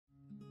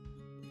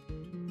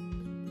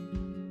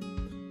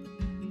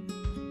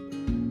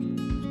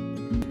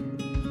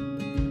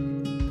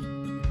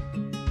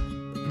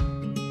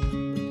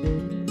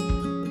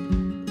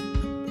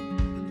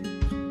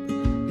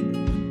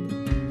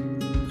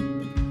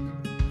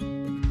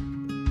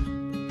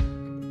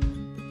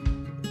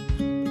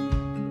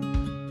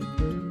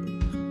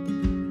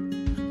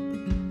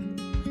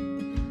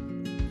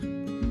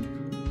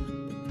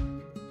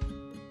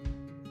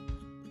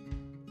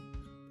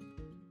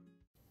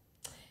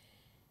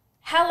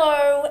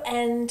Hello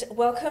and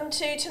welcome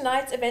to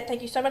tonight's event.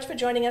 Thank you so much for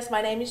joining us.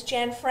 My name is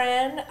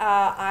Fran.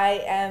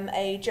 I am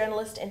a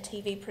journalist and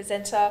TV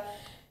presenter.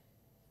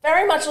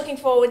 Very much looking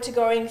forward to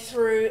going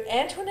through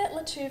Antoinette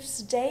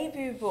Lattouf's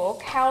debut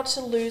book, How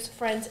to Lose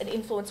Friends and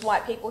Influence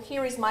White People.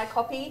 Here is my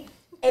copy.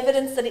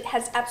 Evidence that it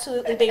has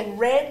absolutely been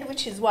read,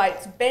 which is why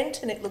it's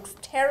bent and it looks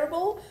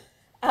terrible.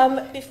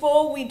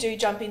 Before we do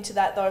jump into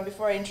that though, and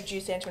before I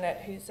introduce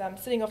Antoinette, who's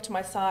sitting off to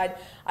my side,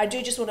 I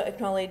do just want to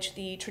acknowledge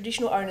the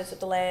traditional owners of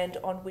the land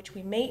on which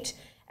we meet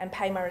and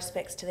pay my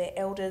respects to their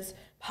elders,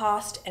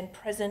 past and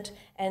present,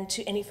 and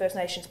to any First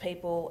Nations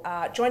people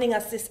joining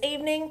us this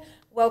evening.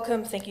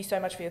 Welcome, thank you so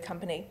much for your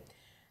company.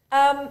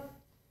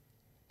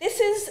 This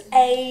is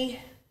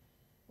a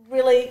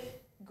really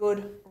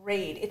good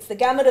read. It's the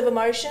gamut of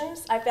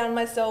emotions. I found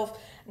myself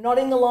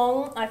nodding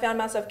along. I found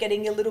myself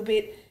getting a little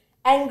bit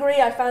angry.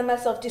 I found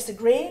myself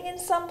disagreeing in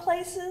some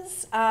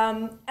places,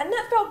 and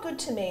that felt good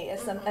to me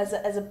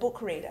as a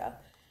book reader.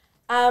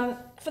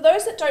 For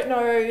those that don't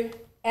know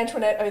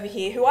Antoinette over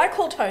here, who I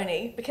call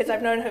Tony because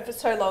I've known her for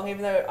so long,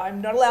 even though I'm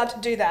not allowed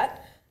to do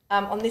that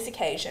on this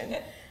occasion.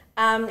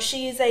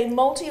 She is a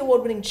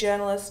multi-award winning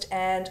journalist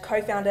and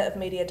co-founder of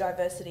Media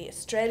Diversity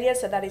Australia,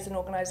 so that is an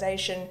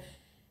organisation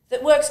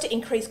that works to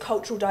increase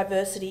cultural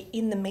diversity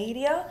in the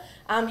media.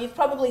 You've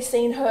probably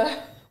seen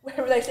her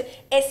wherever they say,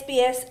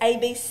 SBS,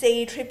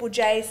 ABC, Triple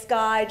J,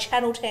 Sky,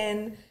 Channel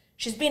 10.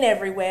 She's been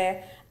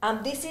everywhere.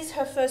 This is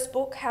her first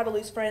book, How to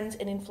Lose Friends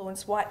and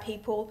Influence White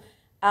People.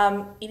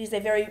 It is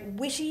a very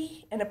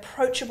witty and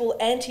approachable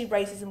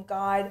anti-racism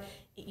guide.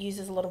 It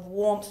uses a lot of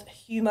warmth,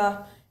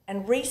 humour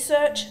and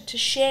research to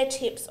share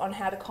tips on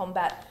how to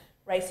combat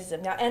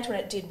racism. Now,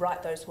 Antoinette did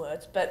write those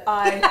words, but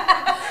I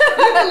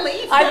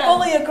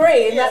fully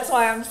agree, and that's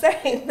why I'm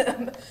saying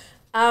them.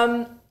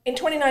 In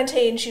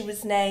 2019, she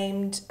was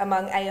named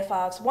among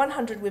AFR's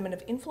 100 Women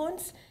of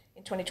Influence.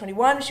 In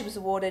 2021, she was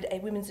awarded a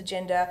Women's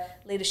Agenda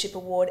Leadership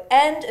Award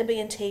and a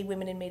B&T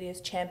Women in Media's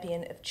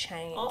Champion of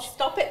Change. Oh,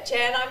 stop it,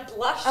 Jan, I'm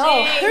blushing.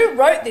 Oh, who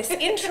wrote this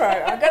intro?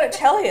 I've got to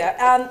tell you.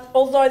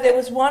 Although there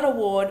was one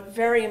award,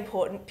 very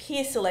important,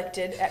 peer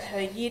selected at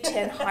her Year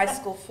 10 high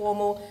school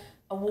formal,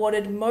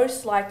 awarded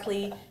most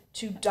likely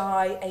to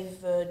die a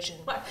virgin.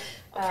 A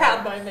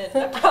proud moment,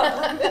 a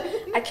proud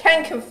moment. I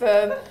can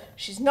confirm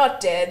she's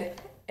not dead.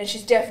 And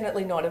she's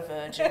definitely not a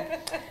virgin.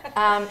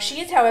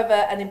 She is, however,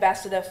 an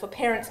ambassador for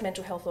Parents'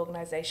 Mental Health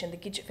Organisation, the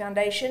𝙤𝙤𝙤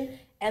Foundation,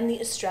 and the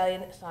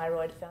Australian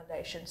Thyroid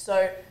Foundation.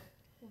 So,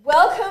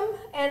 welcome,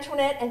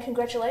 Antoinette, and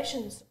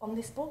congratulations on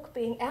this book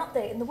being out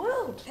there in the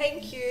world.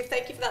 Thank you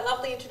for that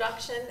lovely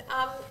introduction,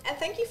 and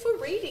thank you for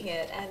reading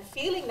it and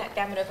feeling that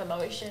gamut of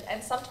emotion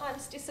and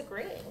sometimes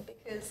disagreeing,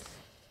 because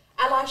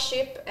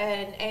allyship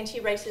and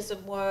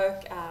anti-racism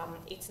work,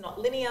 it's not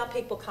linear.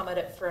 People come at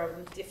it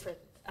from different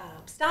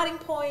starting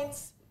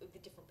points,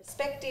 with different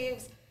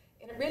perspectives,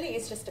 and it really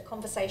is just a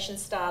conversation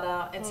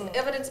starter and some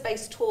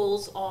evidence-based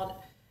tools on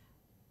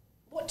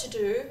what to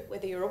do,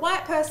 whether you're a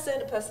white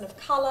person, a person of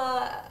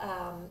colour,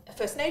 a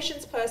First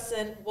Nations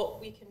person, what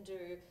we can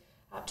do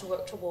to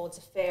work towards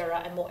a fairer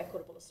and more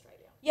equitable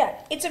Australia. Yeah,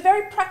 it's a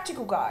very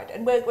practical guide,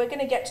 and we're going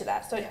to get to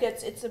that. So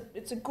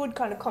it's a good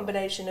kind of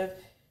combination of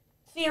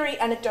theory,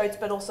 anecdotes,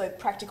 but also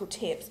practical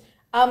tips.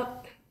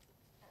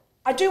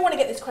 I do want to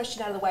get this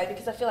question out of the way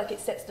because I feel like it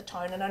sets the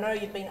tone, and I know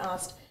you've been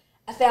asked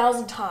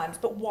 1,000 times,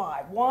 but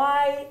why?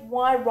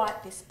 Why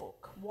write this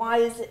book? Why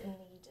is it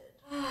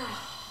needed?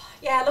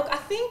 Yeah, look, I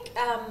think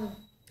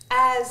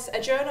as a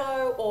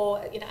journo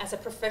or as a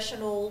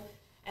professional,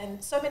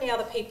 and so many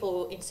other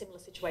people in similar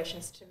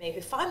situations to me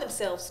who find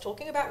themselves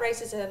talking about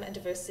racism and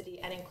diversity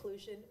and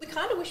inclusion, we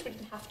kind of wish we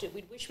didn't have to.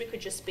 We wish we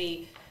could just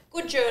be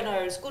good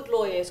journos, good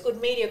lawyers,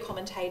 good media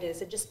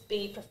commentators, and just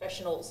be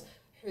professionals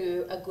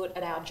who are good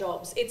at our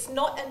jobs. It's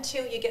not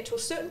until you get to a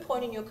certain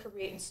point in your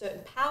career in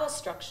certain power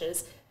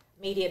structures,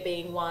 media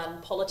being one,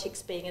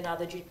 politics being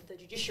another, the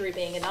judiciary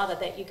being another,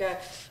 that you go,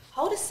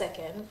 hold a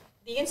second,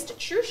 the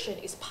institution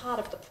is part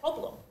of the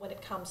problem when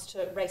it comes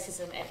to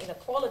racism and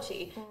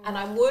inequality, and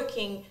I'm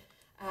working,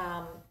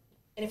 and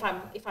if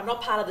I'm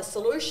not part of the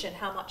solution,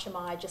 how much am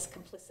I just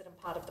complicit and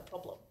part of the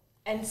problem?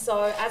 And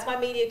so as my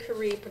media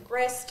career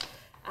progressed,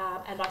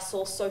 and I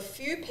saw so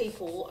few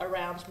people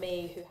around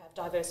me who have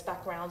diverse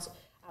backgrounds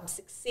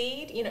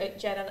succeed.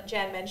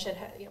 Jan mentioned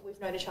her,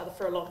 we've known each other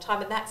for a long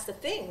time, and that's the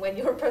thing. When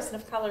you're a person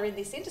of colour in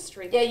this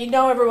industry, yeah, you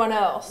know everyone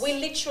else. We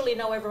literally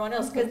know everyone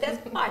else because there's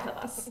 5 of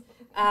us.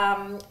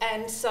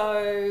 And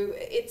so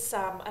it's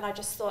and I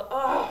just thought,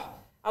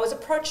 I was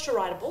approached to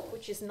write a book,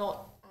 which is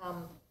not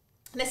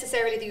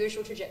necessarily the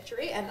usual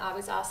trajectory. And I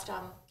was asked,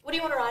 what do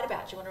you want to write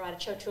about? Do you want to write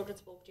a children's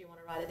book? Do you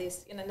want to write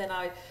this? And then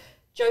I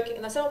joking,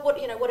 and I said,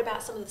 what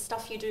about some of the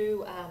stuff you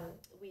do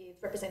with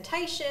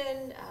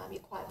representation? You're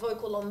quite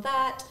vocal on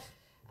that.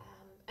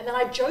 And then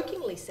I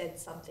jokingly said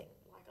something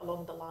like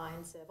along the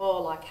lines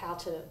of, like how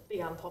to be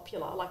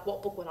unpopular, like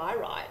what book would I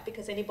write?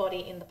 Because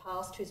anybody in the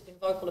past who's been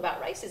vocal about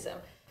racism,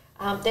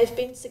 there's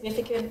been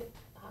significant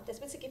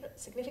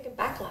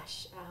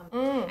backlash.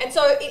 And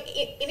so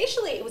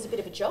initially it was a bit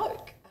of a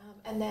joke.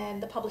 And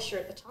then the publisher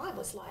at the time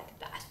was like,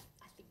 I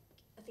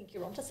think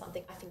you're onto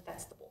something, I think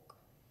that's the book.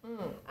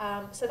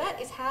 So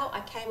that is how I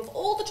came, of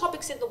all the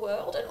topics in the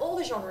world and all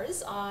the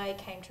genres, I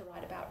came to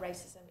write about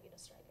racism in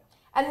Australia.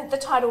 And the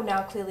title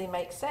now clearly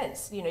makes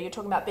sense. You know, you're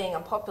talking about being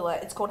unpopular.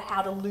 It's called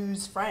How to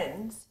Lose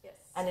Friends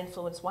and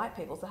Influence White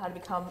People. So how to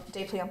become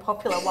deeply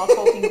unpopular while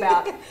talking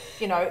about,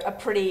 you know, a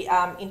pretty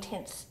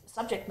intense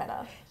subject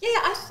matter. Yeah,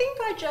 I think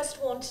I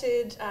just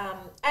wanted,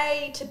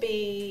 to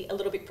be a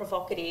little bit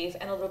provocative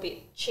and a little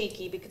bit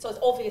cheeky, because it's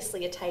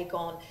obviously a take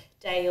on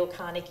Dale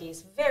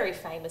Carnegie's very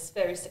famous,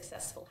 very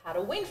successful How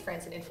to Win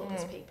Friends and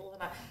Influence People.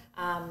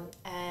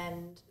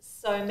 And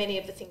so many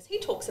of the things he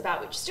talks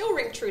about, which still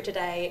ring true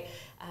today,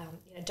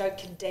 you know, don't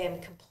condemn,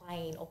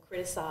 complain or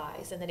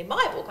criticise. And then in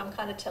my book, I'm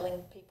kind of telling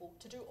people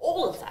to do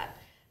all of that,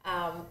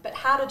 but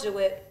how to do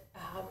it,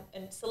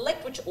 and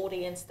select which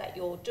audience that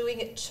you're doing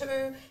it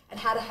to, and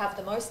how to have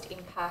the most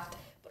impact,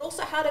 but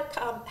also how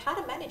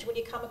to manage when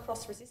you come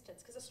across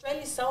resistance. Because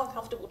Australia is so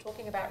uncomfortable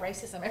talking about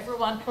racism.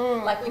 Everyone,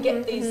 like, we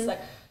get these,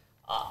 like,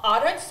 I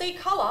don't see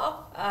colour,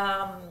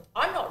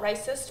 I'm not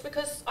racist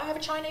because I have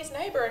a Chinese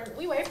neighbour and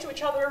we wave to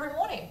each other every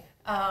morning.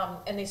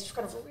 And this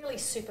kind of really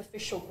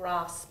superficial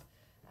grasp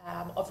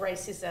of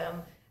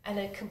racism, and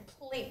a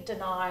complete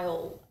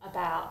denial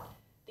about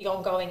the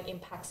ongoing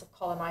impacts of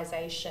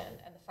colonisation,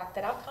 and the fact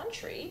that our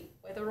country,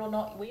 whether or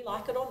not we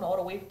like it or not,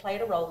 or we've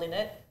played a role in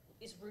it,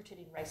 is rooted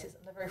in racism.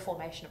 The very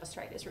formation of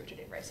Australia is rooted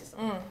in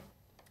racism.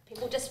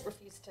 People just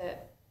refuse to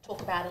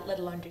talk about it, let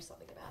alone do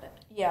something about it.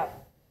 Yeah.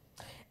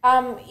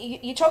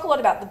 You talk a lot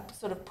about the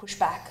sort of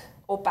pushback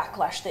or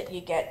backlash that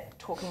you get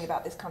talking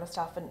about this kind of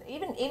stuff, and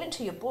even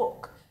to your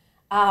book.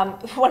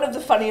 One of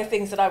the funnier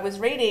things that I was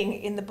reading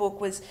in the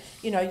book was,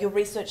 you know, your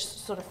research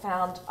sort of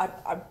found,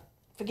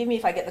 forgive me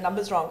if I get the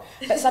numbers wrong,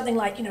 but something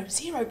like, you know,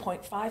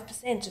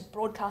 0.5% of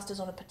broadcasters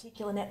on a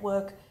particular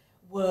network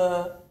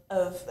were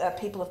of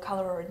people of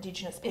colour or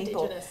Indigenous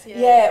people.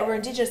 Or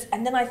Indigenous.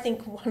 And then I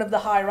think one of the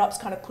higher ups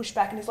kind of pushed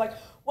back and is like,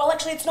 well,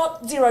 actually, it's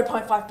not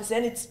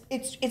 0.5%.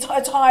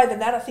 It's higher than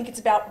that. I think it's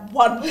about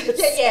 1%.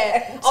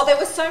 Yeah. Oh, there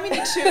was so many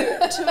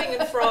toing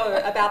and fro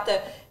about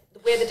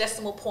where the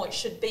decimal point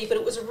should be, but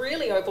it was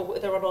really over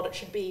whether or not it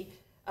should be.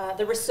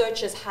 The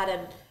researchers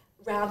hadn't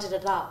rounded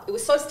it up. It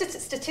was so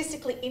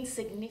statistically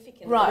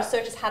insignificant. Right. The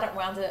researchers hadn't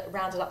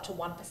rounded up to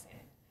 1%.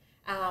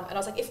 And I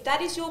was like, if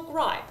that is your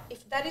gripe,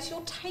 if that is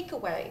your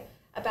takeaway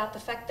about the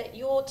fact that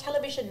your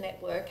television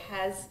network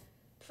has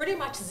pretty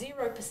much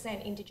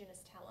 0% Indigenous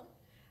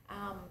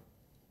talent,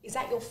 is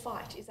that your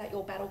fight? Is that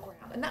your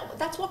battleground? And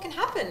that's what can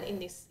happen in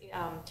this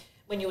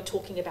when you're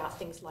talking about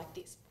things like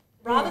this.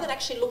 Rather than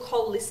actually look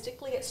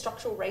holistically at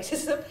structural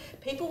racism,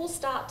 people will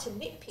start to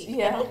nitpick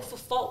and look for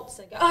faults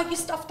and go, oh, you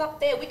stuffed up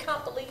there, we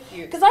can't believe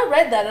you. Because I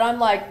read that and I'm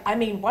like, I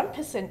mean,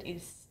 1%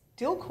 is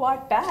still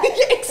quite bad.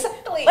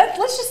 Exactly.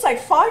 Let's just say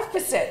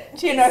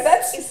 5%. You know,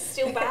 it's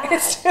still bad.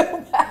 It's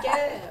still bad.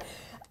 Yeah.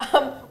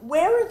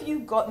 Where have you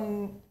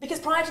gotten?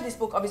 Because prior to this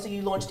book, obviously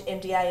you launched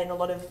MDA, and a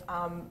lot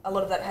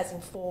of that has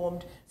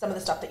informed some of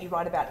the stuff that you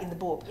write about in the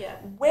book. Yeah.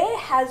 Where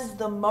has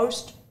the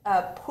most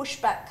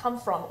pushback come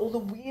from, or the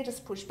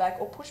weirdest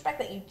pushback, or pushback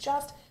that you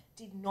just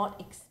did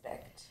not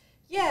expect?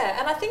 Yeah,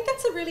 and I think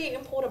that's a really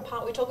important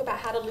part. We talk about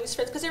how to lose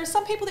friends, because there are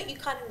some people that you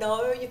kind of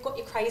know. You've got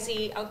your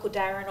crazy Uncle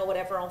Darren or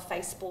whatever on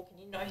Facebook,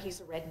 and you know he's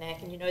a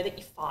redneck, and you know that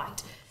you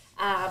fight.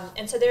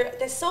 And so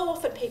there's so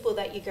often people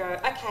that you go,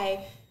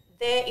 okay,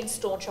 they're in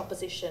staunch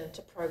opposition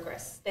to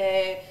progress.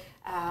 They're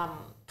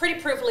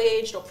pretty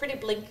privileged or pretty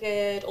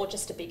blinkered or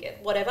just a bigot,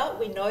 whatever.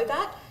 We know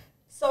that.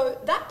 So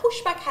that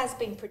pushback has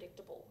been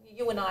predictable.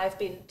 You and I have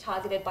been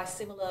targeted by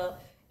similar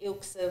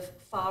ilks of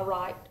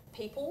far-right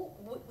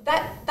people.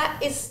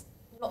 That is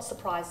not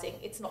surprising.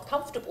 It's not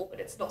comfortable, but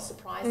it's not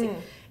surprising.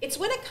 It's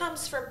when it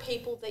comes from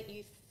people that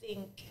you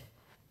think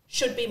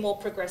should be more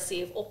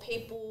progressive, or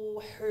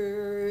people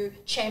who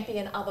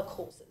champion other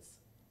causes,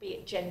 be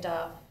it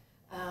gender,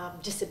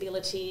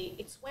 disability.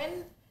 It's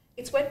when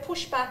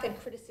pushback and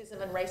criticism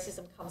and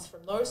racism comes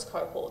from those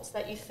cohorts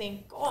that you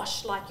think,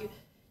 gosh, like you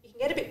can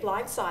get a bit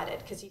blindsided,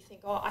 because you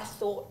think, oh, I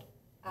thought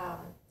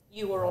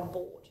you were on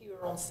board, you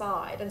were on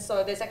side. And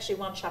so there's actually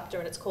one chapter,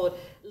 and it's called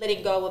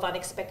Letting Go of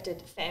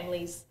Unexpected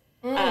Families,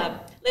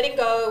 letting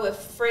go of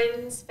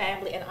friends,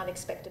 family, and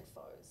unexpected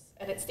foes.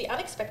 And it's the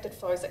unexpected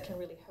foes that can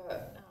really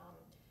hurt.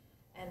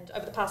 And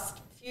over the past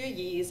few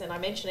years, and I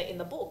mention it in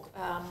the book,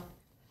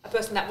 a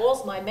person that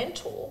was my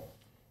mentor,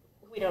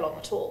 we no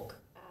longer talk,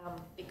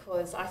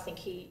 because I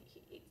think the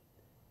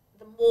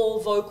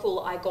more vocal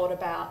I got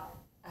about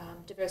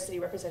diversity,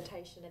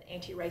 representation, and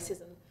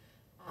anti-racism,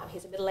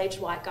 he's a middle-aged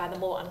white guy, the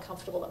more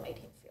uncomfortable it made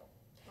him feel.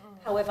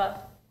 However,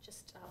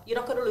 just you're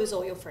not going to lose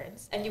all your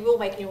friends, and you will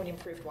make new and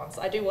improved ones.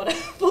 I do want to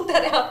put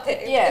that out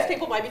there, because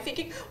people might be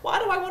thinking, why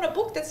do I want a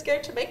book that's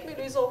going to make me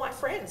lose all my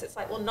friends? It's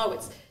like, well, no,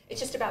 it's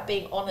just about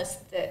being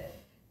honest that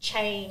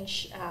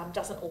change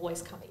doesn't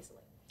always come easily.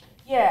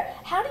 Yeah.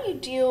 How do you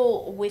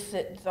deal with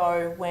it,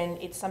 though, when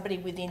it's somebody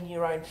within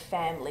your own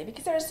family?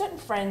 Because there are certain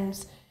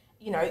friends,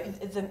 you know,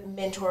 the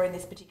mentor in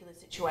this particular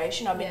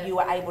situation, I mean, you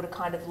were able to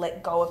kind of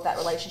let go of that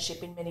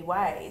relationship in many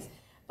ways.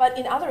 But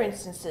in other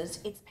instances,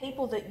 it's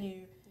people that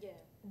you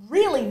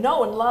really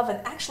know and love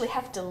and actually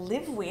have to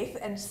live with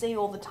and see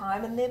all the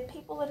time, and they're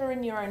people that are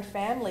in your own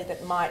family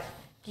that might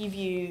give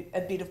you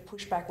a bit of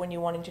pushback when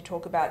you're wanting to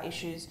talk about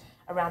issues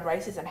around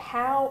racism.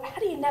 How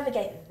do you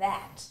navigate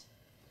that?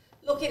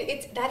 Look,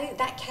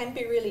 that can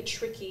be really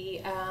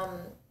tricky.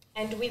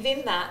 And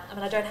within that, I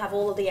mean, I don't have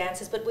all of the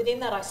answers, but within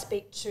that I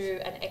speak to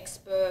an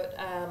expert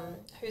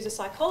who's a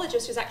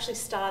psychologist who's actually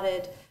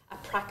started a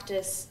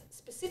practice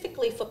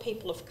specifically for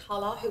people of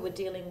colour who are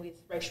dealing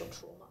with racial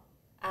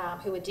trauma,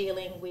 who are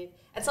dealing with,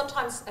 and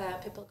sometimes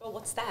people go,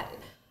 what's that?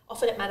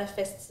 Often it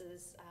manifests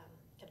as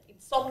kind of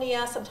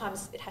insomnia,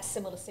 sometimes it has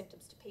similar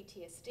symptoms to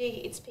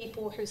PTSD. It's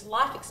people whose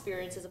life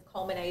experiences have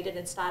culminated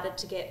and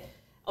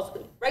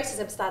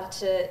racism started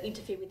to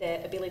interfere with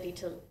their ability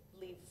to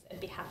live and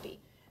be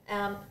happy.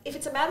 If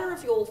it's a matter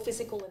of your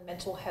physical and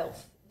mental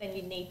health, then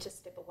you need to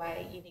step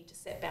away, you need to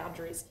set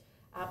boundaries.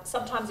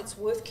 Sometimes it's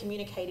worth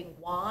communicating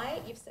why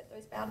you've set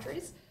those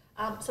boundaries.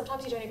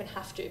 Sometimes you don't even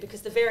have to,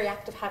 because the very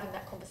act of having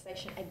that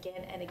conversation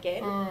again and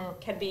again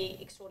can be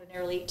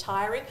extraordinarily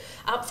tiring.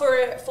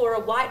 For a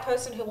white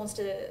person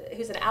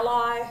who's an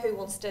ally, who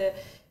wants to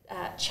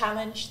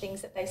challenge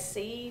things that they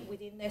see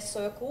within their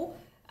circle,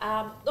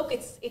 look,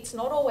 it's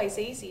not always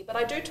easy, but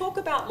I do talk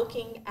about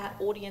looking at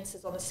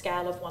audiences on a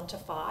scale of 1 to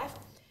 5.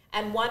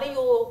 And 1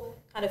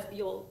 are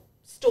your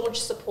staunch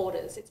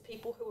supporters. It's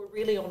people who are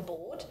really on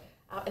board,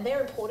 and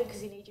they're important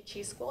because you need your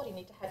cheer squad, you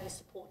need to have your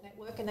support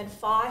network. And then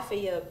 5 are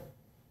your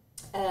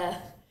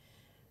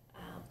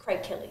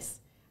Craig Kellys.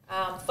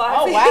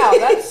 Oh wow,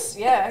 that's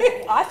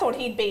I thought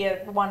he'd be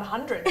a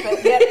 100,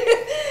 but yeah.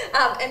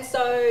 And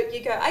so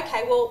you go,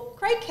 okay, well,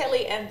 Craig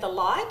Kelly and the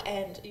like,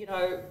 and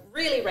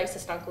really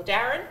racist Uncle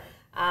Darren,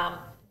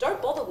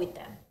 don't bother with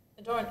them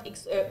and don't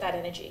exert that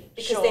energy,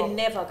 because they're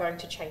never going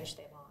to change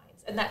their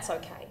minds, and that's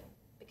okay,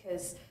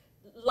 because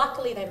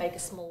luckily they make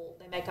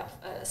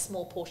up a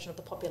small portion of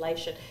the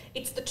population.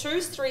 It's the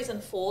 2s, 3s,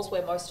 and 4s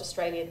where most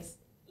Australians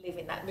live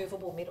in that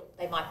movable middle.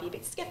 They might be a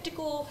bit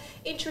sceptical,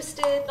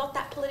 interested, not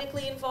that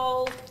politically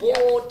involved,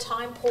 bored,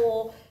 time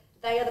poor.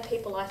 They are the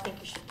people I think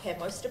you should care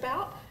most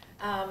about.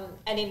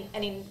 And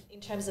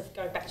in terms of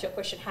going back to your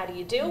question, how do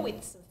you deal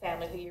with some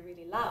family who you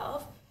really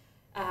love?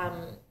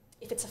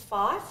 If it's a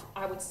 5,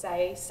 I would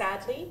say,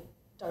 sadly,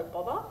 don't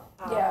bother.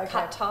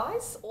 Cut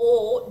ties,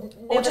 or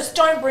just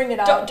don't bring it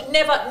up.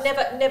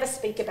 Never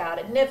speak about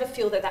it. Never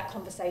feel that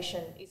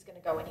conversation is going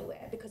to go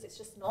anywhere, because it's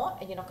just not,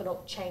 and you're not going to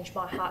change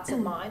my hearts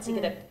and minds.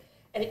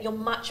 You're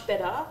much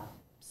better,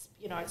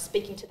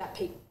 speaking to that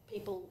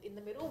people in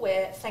the middle,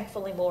 where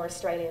thankfully more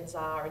Australians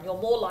are, and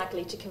you're more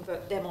likely to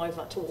convert them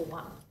over to all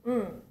one.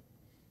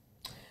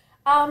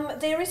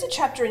 There is a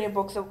chapter in your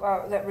book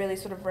that really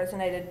sort of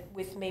resonated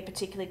with me,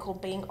 particularly,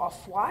 called Being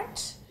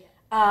Off-White.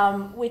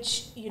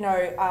 Which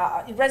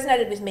it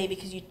resonated with me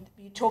because you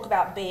talk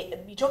about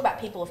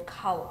people of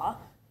colour.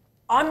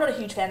 I'm not a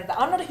huge fan of that.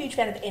 I'm not a huge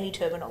fan of any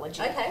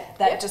terminology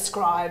that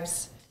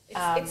describes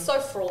it's so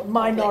fraught.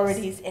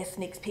 Minorities,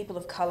 ethnics, people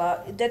of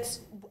colour.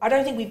 I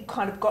don't think we've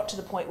kind of got to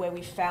the point where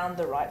we've found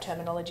the right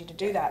terminology to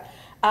do that.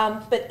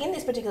 But in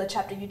this particular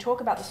chapter, you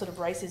talk about the sort of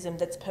racism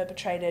that's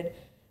perpetrated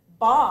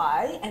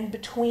by and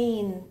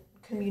between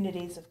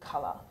communities of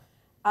colour.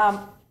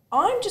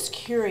 I'm just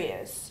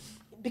curious,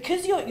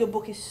 because your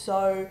book is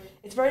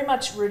it's very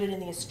much rooted in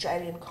the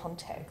Australian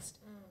context.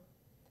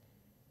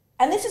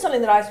 And this is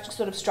something that I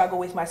sort of struggle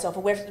with myself,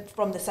 or we're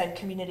from the same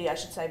community, I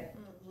should say,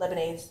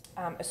 Lebanese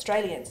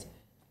Australians.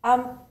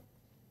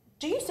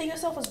 Do you see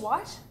yourself as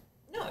white?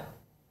 No.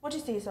 What do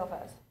you see yourself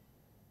as?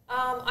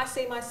 I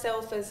see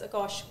myself as,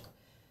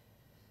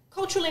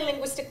 culturally and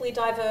linguistically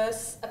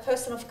diverse, a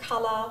person of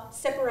colour,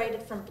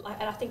 separated from,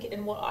 and I think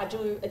in what I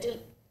do,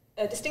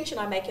 a distinction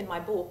I make in my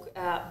book,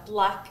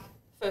 Black,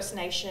 First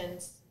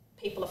Nations,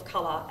 people of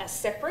colour as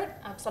separate.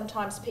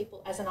 Sometimes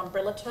people, as an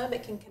umbrella term,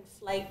 it can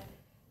conflate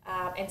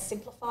and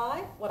simplify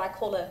what I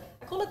call it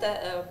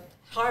the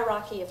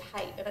hierarchy of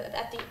hate.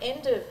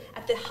 And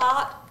at the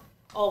heart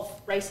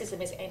of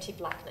racism is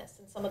anti-blackness,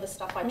 and some of the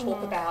stuff I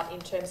talk about in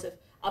terms of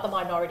other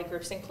minority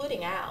groups,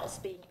 including ours,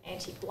 being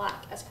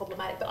anti-black as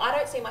problematic. But I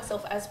don't see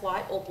myself as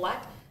white or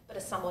black, but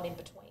as someone in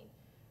between.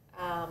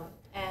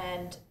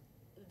 And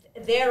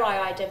there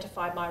I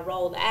identify my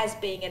role as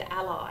being an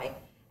ally,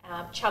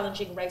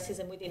 challenging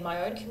racism within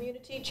my own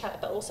community,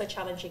 but also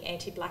challenging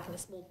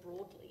anti-blackness more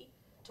broadly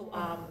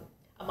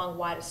among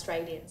white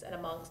Australians and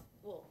amongst,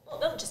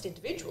 not just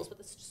individuals, but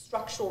the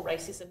structural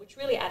racism, which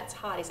really at its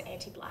heart is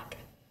anti-black.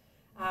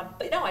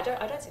 But no, I don't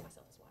see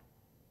myself as white.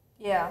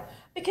 Yeah,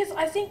 because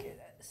I think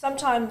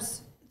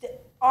sometimes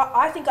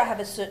I think I have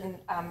a certain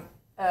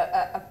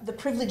the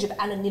privilege of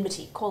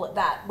anonymity, call it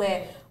that,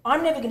 where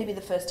I'm never going to be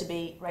the first to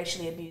be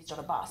racially abused on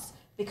a bus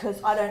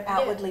because I don't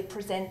outwardly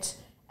present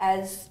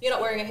as... You're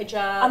not wearing a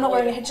hijab. I'm not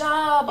wearing a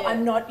hijab. Yeah.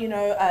 I'm not,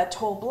 a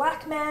tall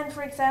black man,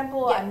 for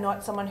example. Yeah. I'm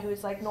not someone who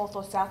is like North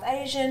or South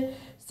Asian.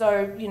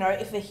 So,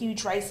 if a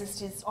huge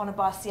racist is on a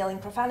bus yelling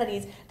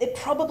profanities, they're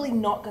probably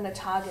not going to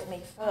target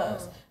me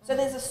first. So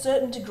there's a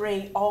certain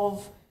degree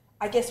of,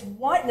 I guess,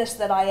 whiteness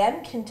that I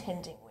am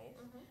contending with,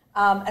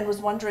 and was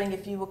wondering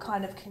if you were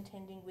kind of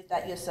contending with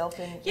that yourself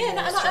in and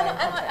Australian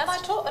context. I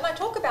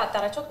talk about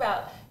that. I talk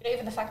about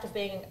even the fact of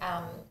being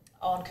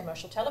on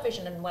commercial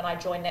television, and when I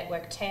joined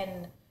Network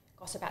 10,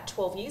 about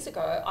 12 years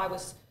ago, I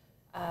was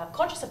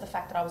conscious of the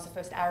fact that I was the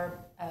first Arab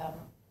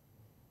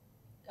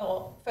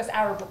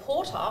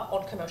reporter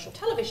on commercial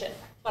television.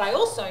 But I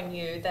also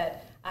knew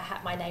that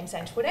my name's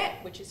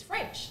Antoinette, which is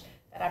French,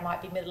 that I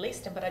might be Middle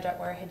Eastern, but I don't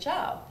wear a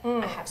hijab.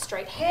 I have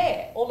straight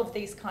hair. All of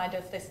these kind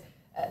of this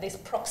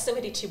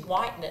proximity to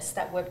whiteness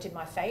that worked in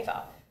my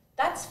favour.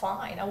 That's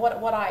fine. And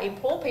what I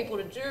implore people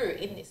to do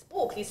in this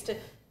book is to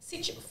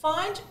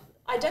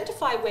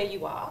identify where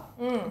you are.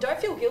 Don't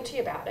feel guilty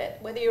about it.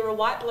 Whether you're a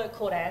white bloke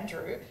called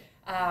Andrew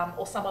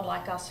or someone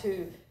like us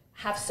who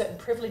have certain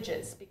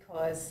privileges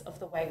because of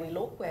the way we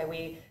look, where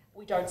we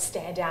don't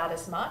stand out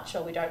as much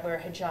or we don't wear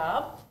a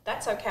hijab,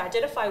 that's okay.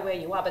 Identify where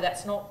you are, but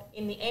that's not,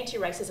 in the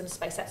anti-racism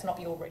space, that's not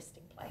your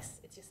resting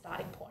place. It's your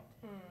starting point.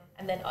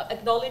 And then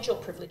acknowledge your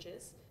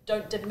privileges.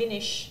 Don't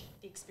diminish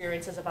the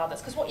experiences of others.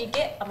 Because what you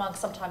get among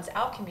sometimes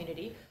our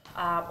community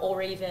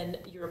or even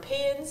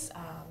Europeans,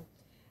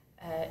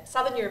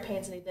 Southern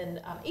Europeans and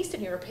even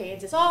Eastern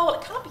Europeans is, oh, well,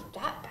 it can't be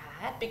that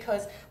bad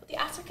because what the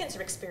Africans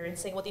are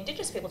experiencing, what the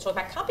Indigenous people talk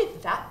about, can't be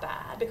that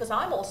bad because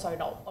I'm also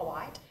not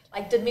white.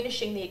 Like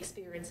diminishing the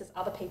experiences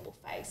other people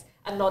face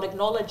and not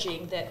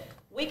acknowledging that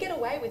we get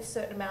away with a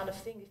certain amount of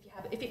things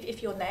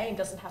if your name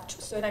doesn't have,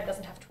 surname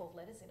doesn't have 12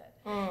 letters in it.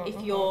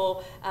 If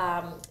your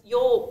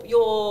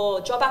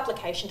job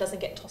application doesn't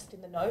get tossed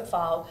in the no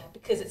file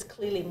because it's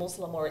clearly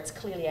Muslim or it's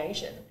clearly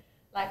Asian.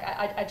 Like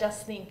I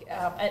just think,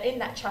 and in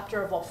that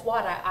chapter of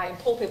Off-White, I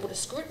implore people to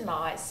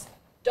scrutinise.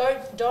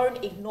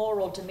 Don't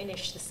ignore or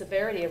diminish the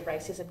severity of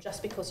racism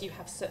just because you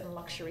have certain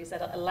luxuries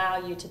that allow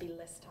you to be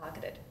less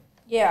targeted.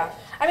 Yeah,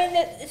 I mean,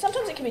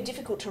 sometimes it can be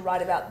difficult to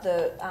write about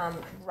the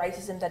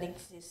racism that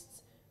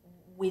exists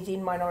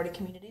within minority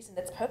communities and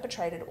that's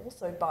perpetrated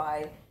also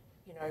by,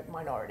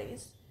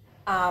 minorities.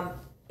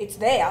 It's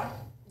there.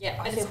 Yeah,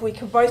 I think we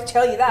can both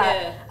tell you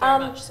that. Yeah,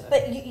 very much so.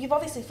 But you've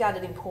obviously found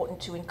it important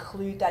to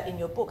include that in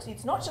your books.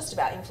 It's not just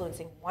about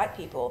influencing white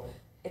people;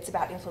 it's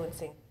about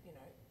influencing,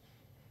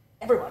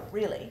 everyone,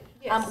 really.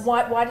 Yes.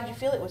 Why did you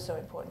feel it was so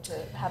important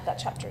to have that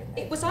chapter in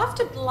there? It was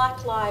after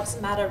Black Lives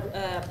Matter,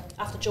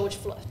 after George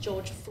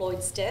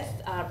Floyd's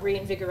death,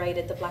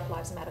 reinvigorated the Black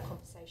Lives Matter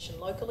conversation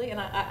locally. And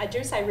I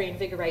do say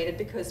reinvigorated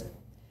because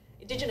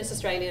Indigenous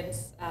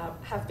Australians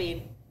have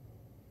been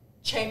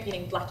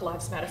championing Black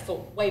Lives Matter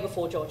way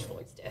before George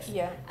Floyd's death.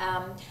 Yeah.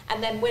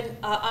 And then when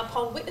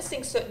upon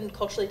witnessing certain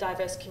culturally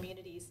diverse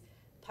communities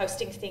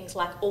posting things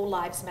like All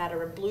Lives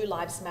Matter and Blue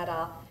Lives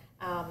Matter,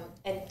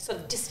 and sort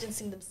of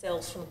distancing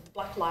themselves from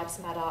Black Lives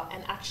Matter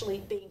and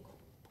actually being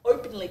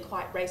openly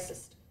quite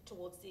racist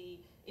towards the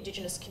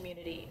Indigenous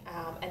community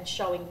and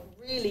showing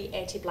really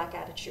anti-Black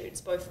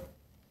attitudes, both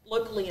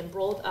locally and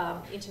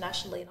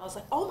internationally. And I was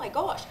like, oh my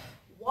gosh,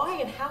 why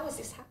and how is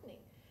this happening?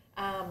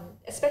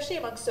 Especially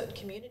among certain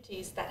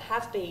communities that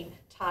have been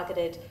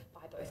targeted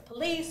by both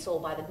police or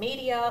by the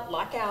media,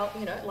 like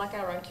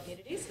our own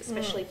communities,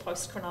 especially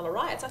post-Cronulla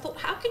riots. I thought,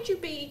 how could you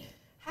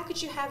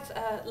have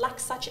lack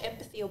such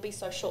empathy or be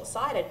so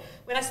short-sighted?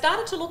 When I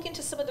started to look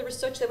into some of the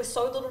research, there was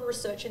so little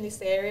research in this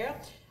area.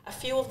 A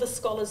few of the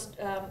scholars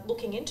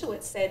looking into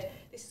it said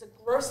this is a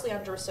grossly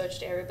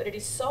under-researched area, but it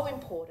is so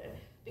important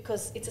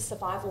because it's a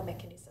survival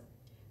mechanism.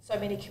 So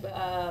many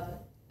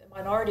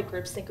minority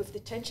groups think if the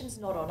attention's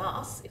not on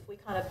us, if we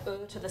kind of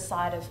err to the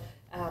side of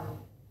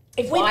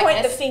if we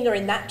point the finger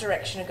in that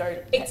direction and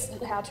go,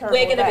 how terrible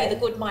we're going to be the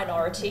good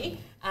minority,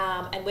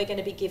 and we're going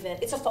to be given,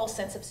 it's a false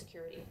sense of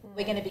security.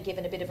 We're going to be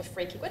given a bit of a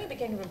free kick. We're going to be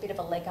given a bit of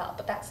a leg up,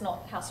 but that's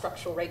not how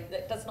structural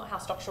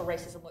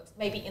racism works.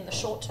 Maybe in the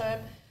short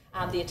term,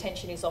 the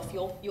attention is off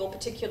your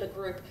particular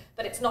group,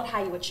 but it's not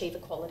how you achieve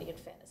equality and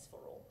fairness for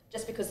all.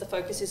 Just because the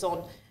focus is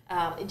on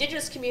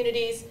Indigenous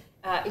communities,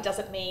 it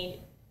doesn't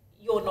mean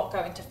you're not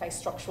going to face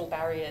structural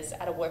barriers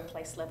at a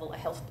workplace level,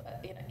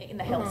 in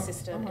the health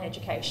system and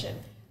education.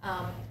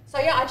 So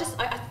yeah,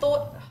 I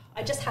thought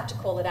I just had to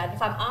call it out. And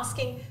if I'm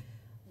asking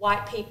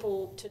white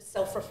people to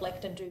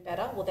self-reflect and do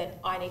better, well then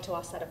I need to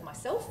ask that of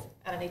myself,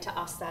 and I need to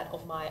ask that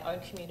of my own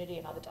community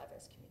and other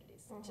diverse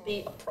communities to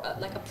be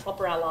a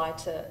proper ally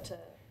to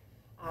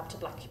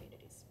Black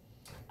communities.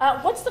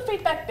 What's the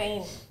feedback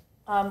been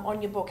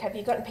on your book? Have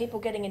you gotten people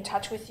getting in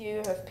touch with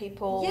you? Have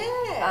people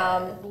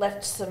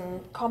left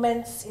some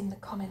comments in the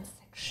comments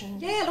section?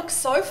 Yeah, look,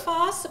 so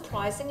far,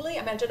 surprisingly,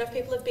 I don't know if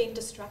people have been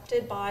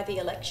distracted by the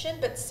election,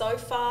 but so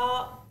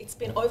far it's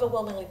been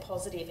overwhelmingly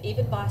positive.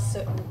 Even by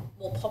certain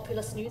more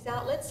populist news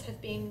outlets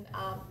have been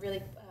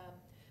really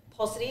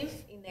positive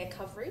in their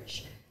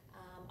coverage.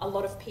 A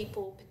lot of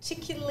people,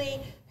 particularly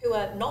who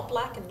are not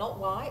Black and not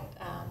white,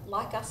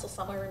 like us or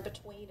somewhere in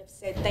between, have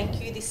said,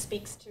 thank you, this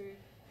speaks to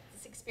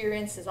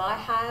experiences I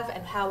have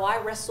and how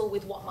I wrestle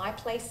with what my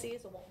place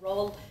is and what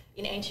role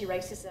in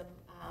anti-racism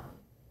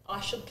I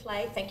should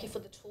play. Thank you for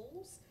the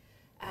tools.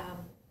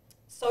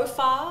 So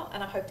far,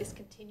 and I hope this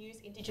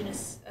continues,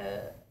 Indigenous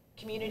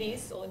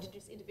communities or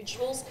Indigenous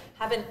individuals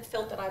haven't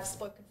felt that I've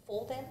spoken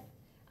for them.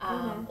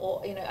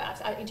 or, you know,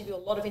 I interview a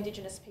lot of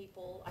Indigenous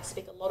people. I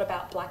speak a lot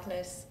about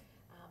blackness,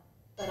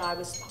 but I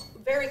was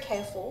very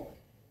careful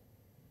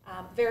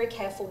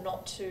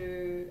not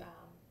to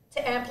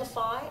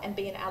amplify and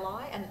be an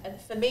ally.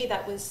 And for me,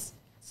 that was,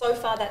 so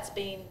far, that's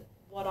been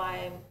what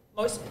I'm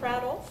most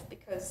proud of,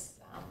 because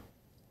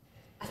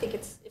I think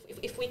it's,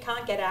 if we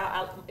can't get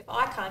if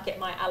I can't get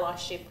my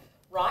allyship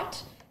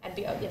right and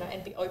be, you know,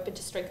 and be open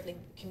to strengthening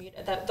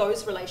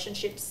those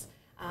relationships,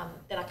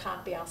 then I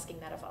can't be asking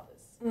that of others.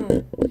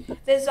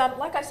 There's,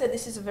 like I said,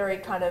 this is a very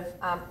kind of,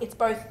 it's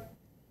both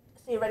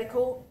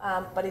theoretical,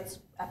 but it's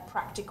a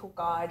practical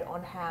guide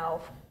on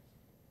how,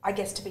 I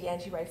guess, to be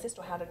anti-racist,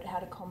 or how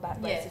to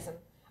combat racism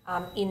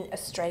in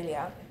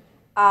Australia.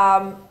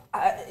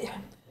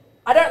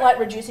 I don't like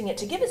reducing it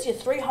to give us your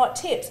 3 hot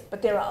tips,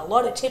 but there are a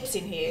lot of tips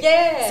in here.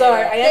 Yeah. So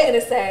I am going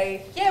to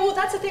say... Yeah, well,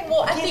 that's the thing.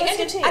 Well, at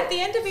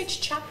the end of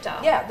each chapter...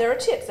 Yeah, there are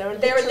tips. There are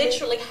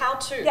literally how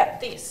to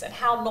this and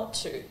how not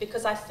to,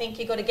 because I think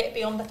you've got to get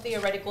beyond the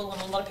theoretical,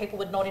 and a lot of people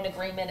would nod in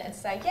agreement and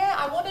say, yeah,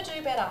 I want to do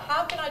better.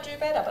 How can I do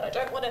better? But I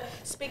don't want to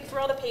speak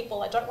for other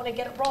people. I don't want to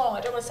get it wrong.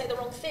 I don't want to say the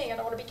wrong thing. I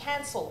don't want to be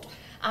cancelled.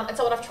 And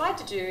so what I've tried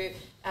to do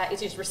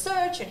is use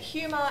research and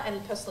humour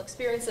and personal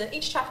experience, and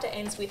each chapter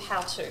ends with how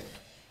to.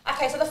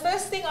 Okay, so the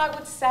first thing I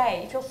would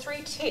say, your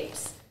 3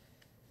 tips,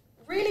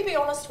 really be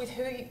honest with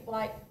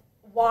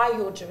why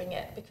you're doing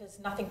it, because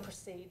nothing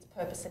precedes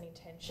purpose and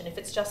intention. If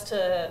it's just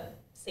to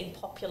seem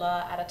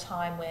popular at a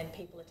time when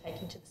people are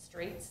taking to the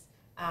streets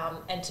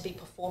and to be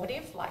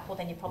performative, well,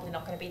 then you're probably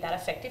not going to be that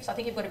effective. So I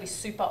think you've got to be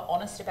super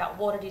honest about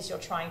what it is you're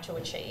trying to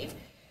achieve.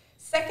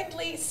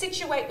 Secondly,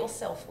 situate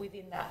yourself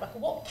within that.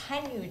 What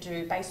can you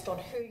do based on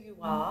who you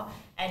are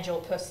and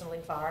your personal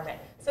environment?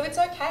 So it's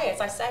okay,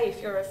 as I say,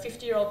 if you're a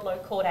 50-year-old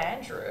bloke called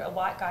Andrew, a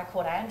white guy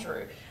called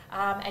Andrew,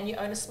 and you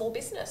own a small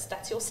business,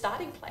 that's your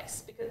starting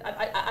place. Because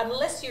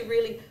unless you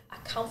really are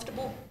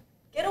comfortable,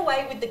 get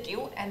away with the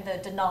guilt and the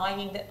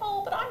denying that,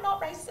 oh, but I'm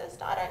not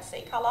racist, I don't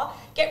see colour.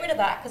 Get rid of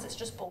that, because it's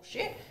just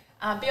bullshit.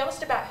 Be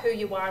honest about who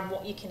you are and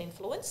what you can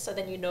influence, so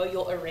then you know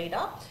your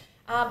arena.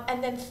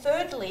 And then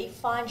thirdly,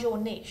 find your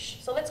niche.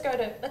 So let's go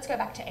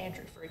back to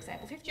Andrew, for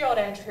example. 50-year-old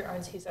Andrew who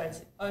owns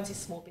his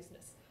small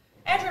business.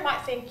 Andrew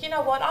might think, you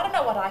know what, I don't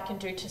know what I can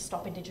do to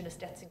stop Indigenous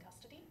deaths in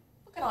custody.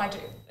 What can I do?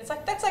 It's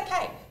like, that's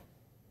okay.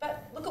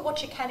 But look at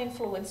what you can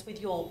influence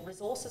with your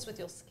resources, with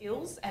your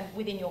skills, and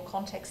within your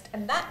context.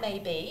 And that may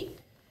be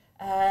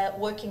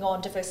working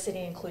on diversity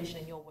and inclusion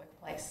in your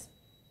workplace,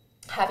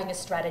 having a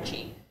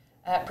strategy,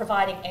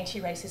 providing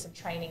anti-racism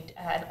training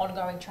and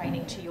ongoing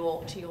training to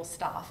your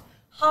staff,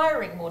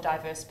 hiring more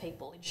diverse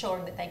people,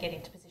 ensuring that they get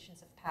into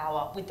positions of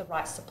power with the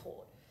right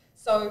support.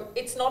 So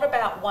it's not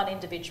about one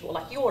individual,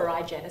 like you or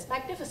I, Jen, as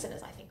magnificent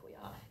as I think we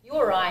are. You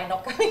or I are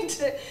not going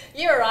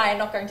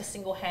to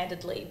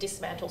single-handedly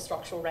dismantle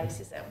structural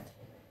racism.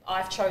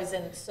 I've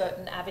chosen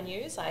certain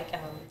avenues like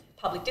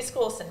public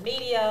discourse and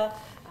media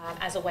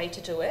as a way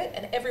to do it,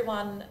 and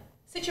everyone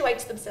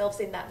situates themselves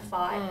in that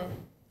fight,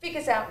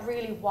 figures out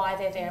really why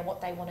they're there and what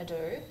they want to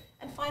do,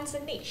 and finds a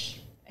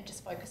niche and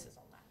just focuses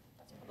on that.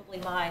 That's probably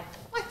my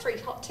 3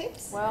 hot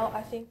tips. Well,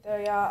 I think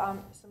there are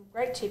some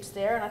great tips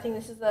there, and I think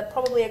this is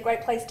probably a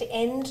great place to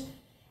end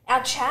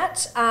our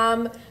chat.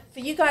 For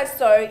you guys,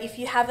 though, if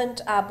you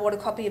haven't bought a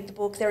copy of the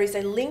book, there is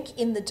a link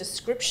in the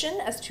description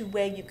as to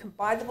where you can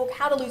buy the book,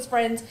 How to Lose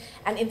Friends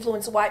and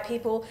Influence White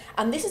People.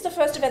 This is the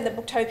first event that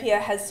Booktopia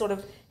has sort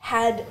of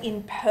had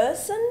in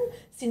person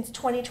since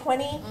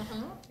 2020.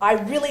 I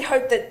really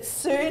hope that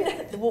soon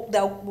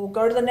we'll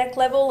go to the next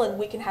level and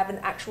we can have an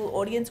actual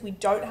audience. We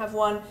don't have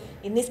one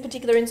in this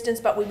particular instance,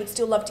 but we would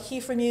still love to hear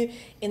from you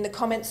in the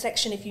comments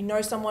section. If you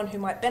know someone who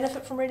might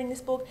benefit from reading this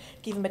book,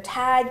 give them a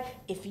tag.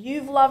 If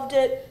you've loved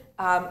it,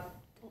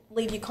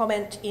 leave your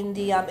comment in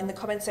the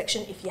comment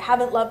section. If you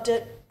haven't loved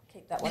it,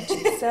 keep that one to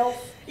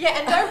yourself. Yeah,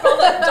 and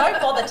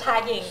don't bother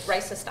tagging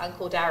racist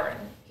Uncle Darren.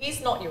 He's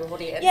not your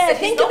audience. Yeah,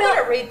 he's not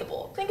going to read the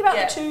book. Think about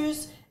the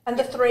 2s and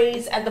the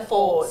 3s and the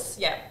 4s.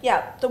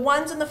 Yeah, the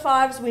 1s and the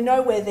 5s, we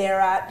know where they're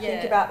at.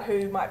 Think about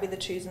who might be the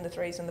 2s and the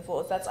 3s and the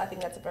 4s. I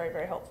think that's a very,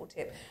 very helpful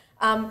tip.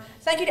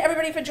 Thank you to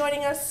everybody for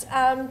joining us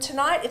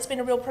tonight. It's been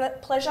a real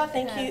pleasure.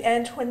 Thank you,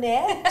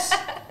 Antoinette.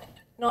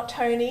 Not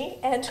Tony,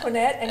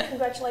 Antoinette, and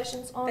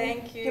congratulations on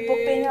your book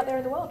being out there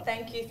in the world.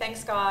 Thank you.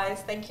 Thanks,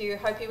 guys. Thank you.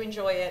 Hope you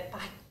enjoy it. Bye.